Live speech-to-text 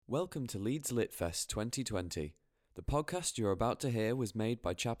Welcome to Leeds Lit Fest 2020. The podcast you're about to hear was made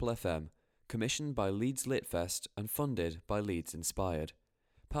by Chapel FM, commissioned by Leeds Lit Fest and funded by Leeds Inspired,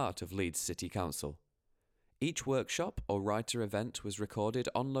 part of Leeds City Council. Each workshop or writer event was recorded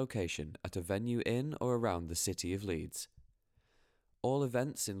on location at a venue in or around the city of Leeds. All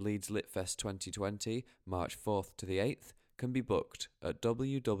events in Leeds Lit Fest 2020, March 4th to the 8th, can be booked at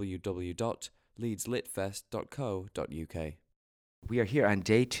www.leedslitfest.co.uk. We are here on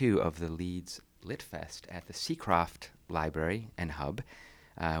day 2 of the Leeds Lit Fest at the Seacroft Library and Hub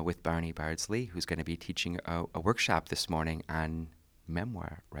with Barney Bardsley, who's going to be teaching a workshop this morning on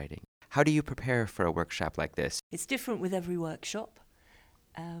memoir writing. How do you prepare for a workshop like this? It's different with every workshop.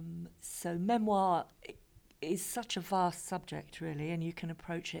 So memoir is such a vast subject, really, and you can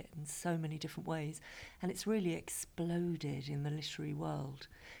approach it in so many different ways. And it's really exploded in the literary world.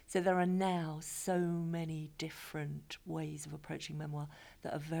 So there are now so many different ways of approaching memoir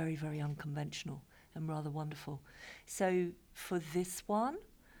that are very, very unconventional and rather wonderful. So for this one,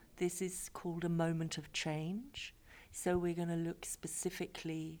 this is called A Moment of Change. So we're going to look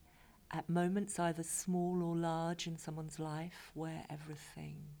specifically at moments, either small or large, in someone's life where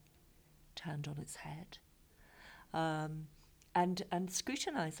everything turned on its head. And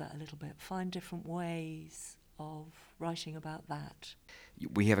scrutinise that a little bit, find different ways of writing about that.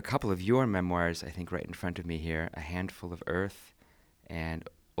 We have a couple of your memoirs, I think, right in front of me here, A Handful of Earth and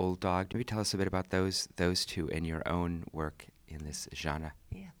Old Dog. Maybe tell us a bit about those two in your own work in this genre.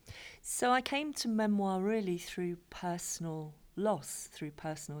 Yeah. So I came to memoir really through personal loss, through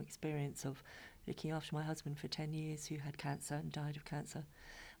personal experience of looking after my husband for 10 years who had cancer and died of cancer.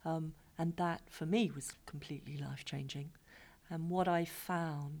 And that, for me, was completely life-changing. And what I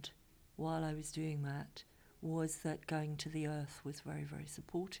found while I was doing that was that going to the earth was very, very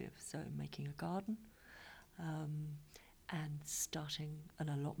supportive. So making a garden and starting an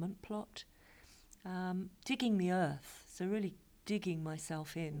allotment plot, digging the earth, so really digging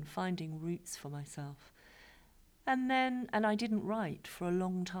myself in, finding roots for myself. And I didn't write for a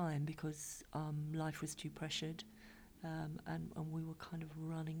long time because life was too pressured. And we were kind of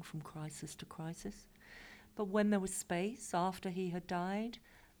running from crisis to crisis. But when there was space after he had died,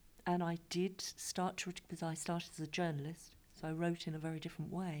 and I did start to, because I started as a journalist, so I wrote in a very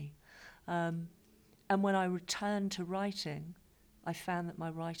different way. And when I returned to writing, I found that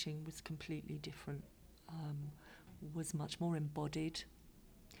my writing was completely different, was much more embodied,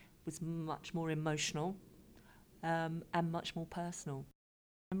 was much more emotional, and much more personal.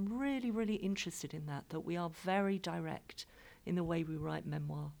 I'm really, really interested in that we are very direct in the way we write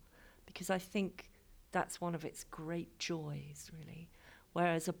memoir, because I think that's one of its great joys, really.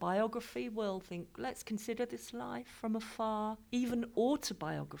 Whereas a biography will think, let's consider this life from afar, even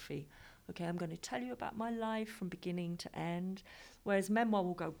autobiography. Okay, I'm going to tell you about my life from beginning to end. Whereas memoir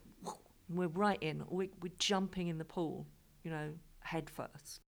will go, we're right in, we're jumping in the pool, head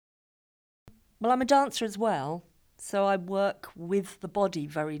first. Well, I'm a dancer as well. So I work with the body,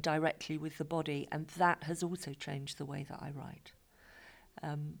 very directly with the body, and that has also changed the way that I write.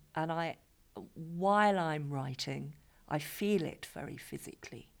 While I'm writing, I feel it very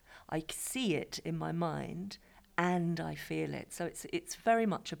physically. I see it in my mind, and I feel it. So it's very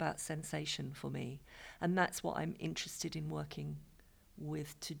much about sensation for me, and that's what I'm interested in working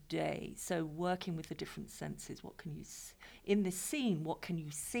with today. So working with the different senses, what can you in this scene, what can you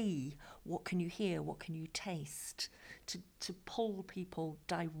see, what can you hear, what can you taste, to pull people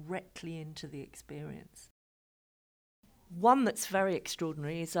directly into the experience. One that's very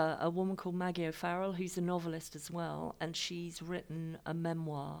extraordinary is a woman called Maggie O'Farrell, who's a novelist as well, and she's written a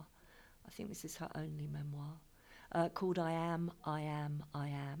memoir, I think this is her only memoir, called I Am, I Am, I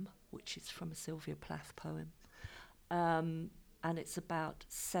Am, which is from a Sylvia Plath poem. And it's about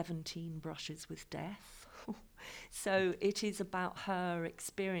 17 brushes with death. So it is about her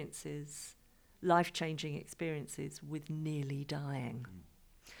experiences, life-changing experiences with nearly dying.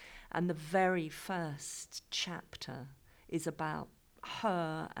 And the very first chapter is about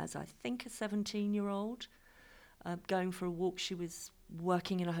her as, I think, a 17-year-old, going for a walk. She was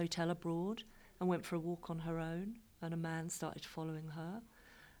working in a hotel abroad and went for a walk on her own, and a man started following her.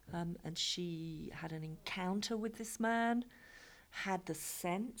 And she had an encounter with this man, had the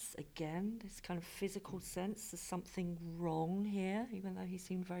sense, again, this kind of physical sense, there's something wrong here, even though he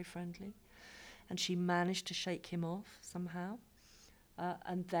seemed very friendly. And she managed to shake him off somehow.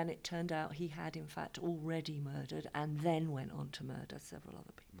 And then it turned out he had, in fact, already murdered and then went on to murder several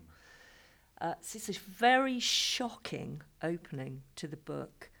other people. So it's a very shocking opening to the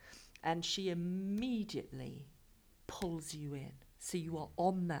book. And she immediately pulls you in. So you are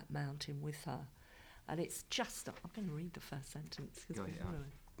on that mountain with her. And it's just, I'm going to read the first sentence.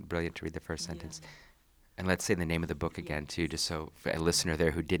 brilliant to read the first sentence. And let's say the name of the book again, too, just so for a listener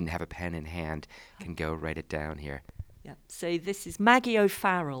there who didn't have a pen in hand can go write it down here. Yeah. So this is Maggie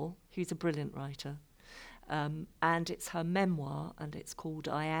O'Farrell, who's a brilliant writer. And it's her memoir, and it's called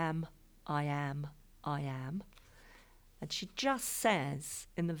I Am, I Am, I Am. And she just says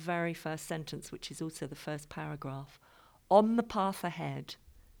in the very first sentence, which is also the first paragraph, on the path ahead,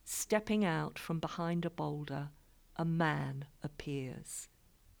 stepping out from behind a boulder, a man appears.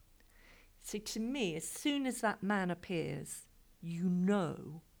 So to me, as soon as that man appears, you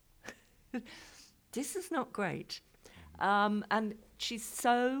know this is not great. And she's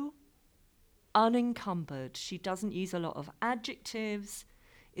so unencumbered. She doesn't use a lot of adjectives.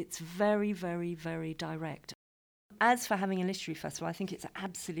 It's very, very, very direct. As for having a literary festival, I think it's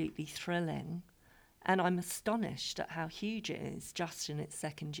absolutely thrilling. And I'm astonished at how huge it is just in its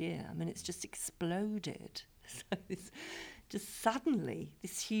second year. I mean, it's just exploded. So it's just suddenly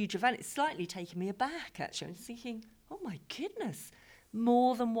this huge event. It's slightly taken me aback, actually. I'm thinking, oh my goodness,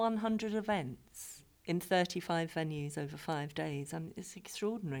 more than 100 events in 35 venues over 5 days. I mean, it's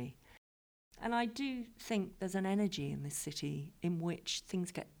extraordinary. And I do think there's an energy in this city in which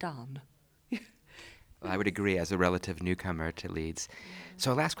things get done. Well, I would agree as a relative newcomer to Leeds.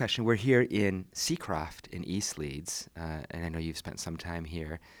 So last question, we're here in Seacroft in East Leeds, and I know you've spent some time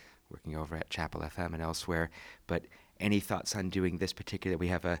here working over at Chapel FM and elsewhere, but any thoughts on doing this particular, we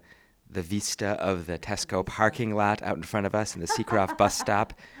have the vista of the Tesco parking lot out in front of us and the Seacroft bus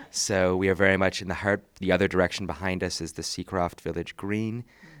stop, so we are very much in the heart. The other direction behind us is the Seacroft Village Green,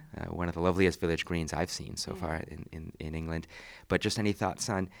 one of the loveliest village greens I've seen so far in England. But just any thoughts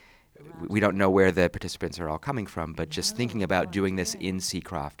on, we don't know where the participants are all coming from, but just thinking about doing this in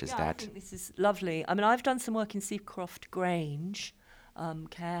Seacroft, I think this is lovely. I mean, I've done some work in Seacroft Grange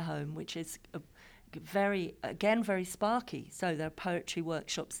care home, which is very sparky. So there are poetry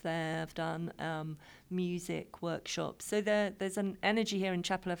workshops there. I've done music workshops. So there's an energy here, and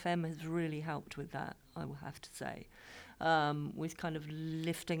Chapel FM has really helped with that, I will have to say, with kind of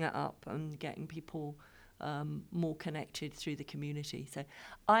lifting it up and getting people more connected through the community. So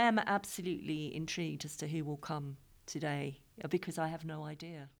I am absolutely intrigued as to who will come today, because I have no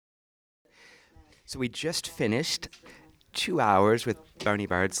idea. So we just finished 2 hours with Barney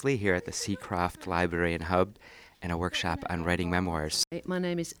Bardsley here at the Seacroft Library and Hub and a workshop on writing memoirs. My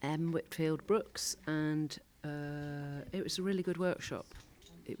name is Em Whitfield Brooks, and it was a really good workshop.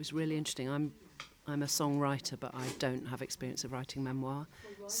 It was really interesting. I'm a songwriter, but I don't have experience of writing memoir,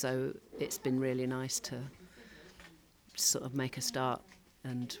 so it's been really nice to sort of make a start.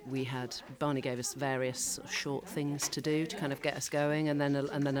 And Barney gave us various sort of short things to do to kind of get us going, and then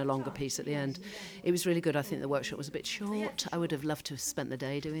a longer piece at the end. It was really good. I think the workshop was a bit short. I would have loved to have spent the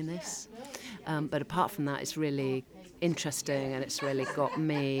day doing this. But apart from that, it's really interesting, and it's really got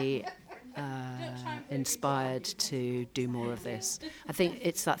me inspired to do more of this. I think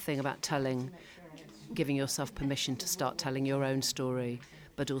it's that thing about giving yourself permission to start telling your own story,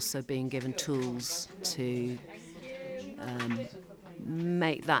 but also being given tools to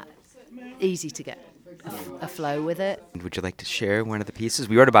make that easy to get a flow with it. Would you like to share one of the pieces?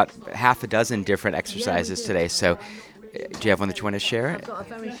 We wrote about half a dozen different exercises today, so do you have one that you want to share? I've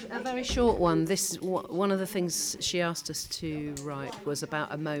got a very short one. This one of the things she asked us to write was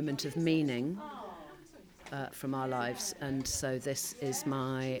about a moment of meaning from our lives, and so this is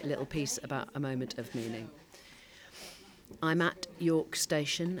my little piece about a moment of meaning. I'm at York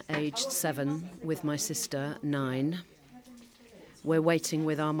Station, aged 7, with my sister, 9. We're waiting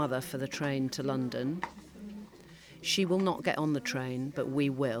with our mother for the train to London. She will not get on the train, but we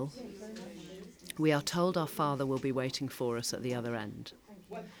will. We are told our father will be waiting for us at the other end.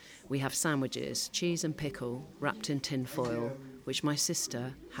 We have sandwiches, cheese and pickle, wrapped in tin foil, which my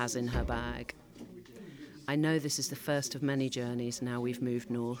sister has in her bag. I know this is the first of many journeys now we've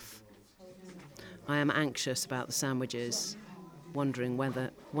moved north. I am anxious about the sandwiches, wondering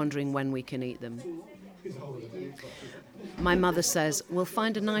when we can eat them. My mother says, we'll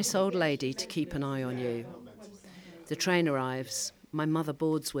find a nice old lady to keep an eye on you. The train arrives. My mother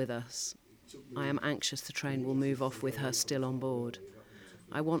boards with us. I am anxious the train will move off with her still on board.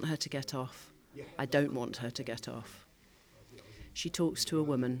 I want her to get off. I don't want her to get off. She talks to a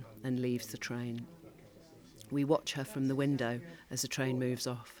woman and leaves the train. We watch her from the window as the train moves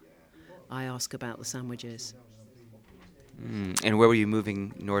off. I ask about the sandwiches. And where were you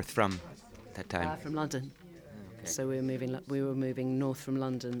moving north from at that time? From London. Okay. So we were moving north from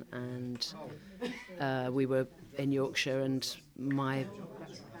London, and we were in Yorkshire, and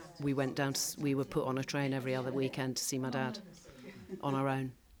we were put on a train every other weekend to see my dad on our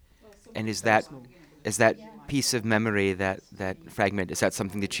own. And is that is that piece of memory, that fragment, is that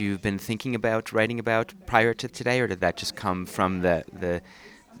something that you've been thinking about, writing about prior to today, or did that just come from the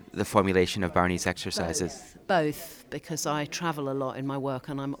formulation of Barney's exercises? Both, because I travel a lot in my work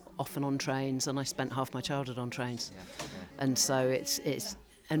and I'm often on trains, and I spent half my childhood on trains. And so it's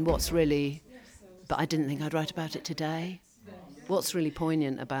and what's really, but I didn't think I'd write about it today. What's really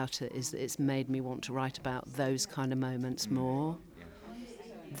poignant about it is that it's made me want to write about those kind of moments more.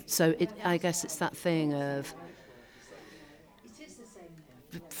 So I guess it's that thing of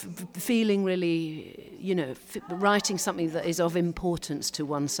feeling really, writing something that is of importance to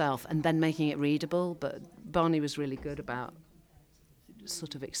oneself and then making it readable. But Barney was really good about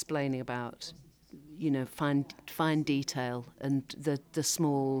sort of explaining about, fine detail, and the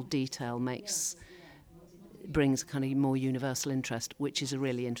small detail brings kind of more universal interest, which is a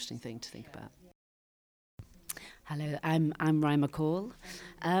really interesting thing to think about. Hello, I'm Ryan McCall.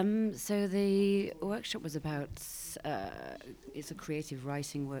 So the workshop was about, it's a creative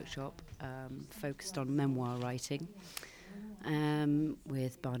writing workshop focused on memoir writing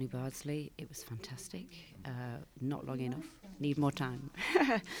with Barney Bardsley. It was fantastic, not long enough, need more time.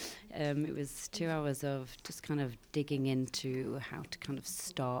 It was 2 hours of just kind of digging into how to kind of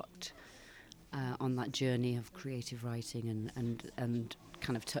start on that journey of creative writing and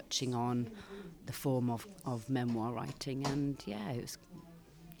kind of touching on the form of memoir writing, and it was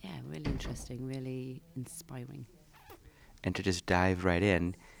really interesting, really inspiring. And to just dive right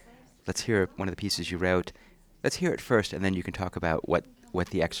in, let's hear one of the pieces you wrote. Let's hear it first, and then you can talk about what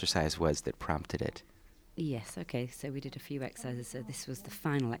the exercise was that prompted it. Yes, okay, so we did a few exercises, so this was the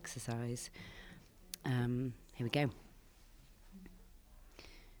final exercise. Here we go.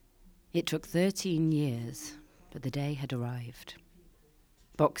 It took 13 years, but the day had arrived.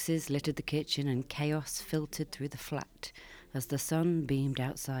 Boxes littered the kitchen and chaos filtered through the flat as the sun beamed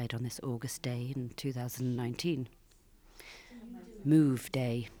outside on this August day in 2019. Move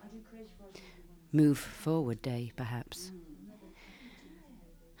day. Move forward day, perhaps.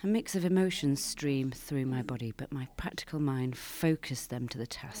 A mix of emotions streamed through my body, but my practical mind focused them to the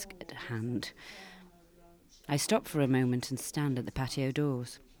task at hand. I stopped for a moment and stand at the patio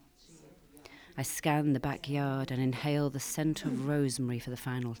doors. I scan the backyard and inhale the scent of rosemary for the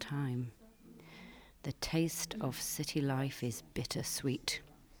final time. The taste of city life is bittersweet.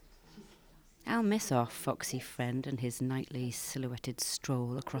 I'll miss our foxy friend and his nightly silhouetted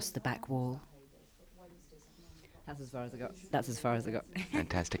stroll across the back wall. That's as far as I got.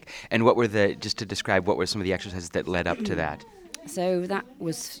 Fantastic. And what were just to describe, what were some of the exercises that led up to that? So that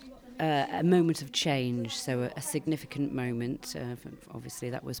was a moment of change, so a significant moment.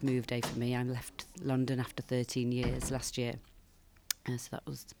 Obviously, that was Move Day for me. I left London after 13 years last year, so that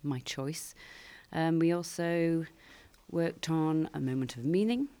was my choice. We also worked on a moment of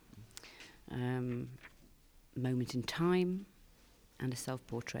meaning, moment in time, and a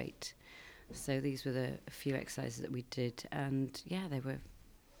self-portrait. So these were a few exercises that we did, and they were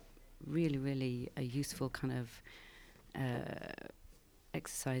really, really a useful kind of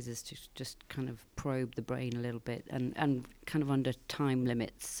exercises to just kind of probe the brain a little bit, and kind of under time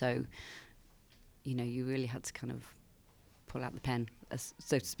limits. So, you really had to kind of pull out the pen,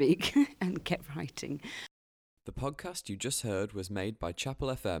 so to speak, and get writing. The podcast you just heard was made by Chapel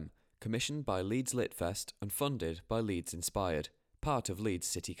FM, commissioned by Leeds Litfest and funded by Leeds Inspired, part of Leeds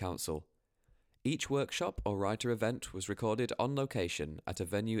City Council. Each workshop or writer event was recorded on location at a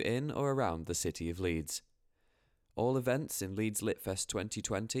venue in or around the city of Leeds. All events in Leeds Litfest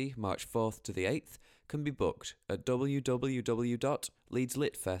 2020, March 4th to the 8th, can be booked at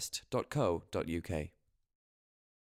www.leedslitfest.co.uk.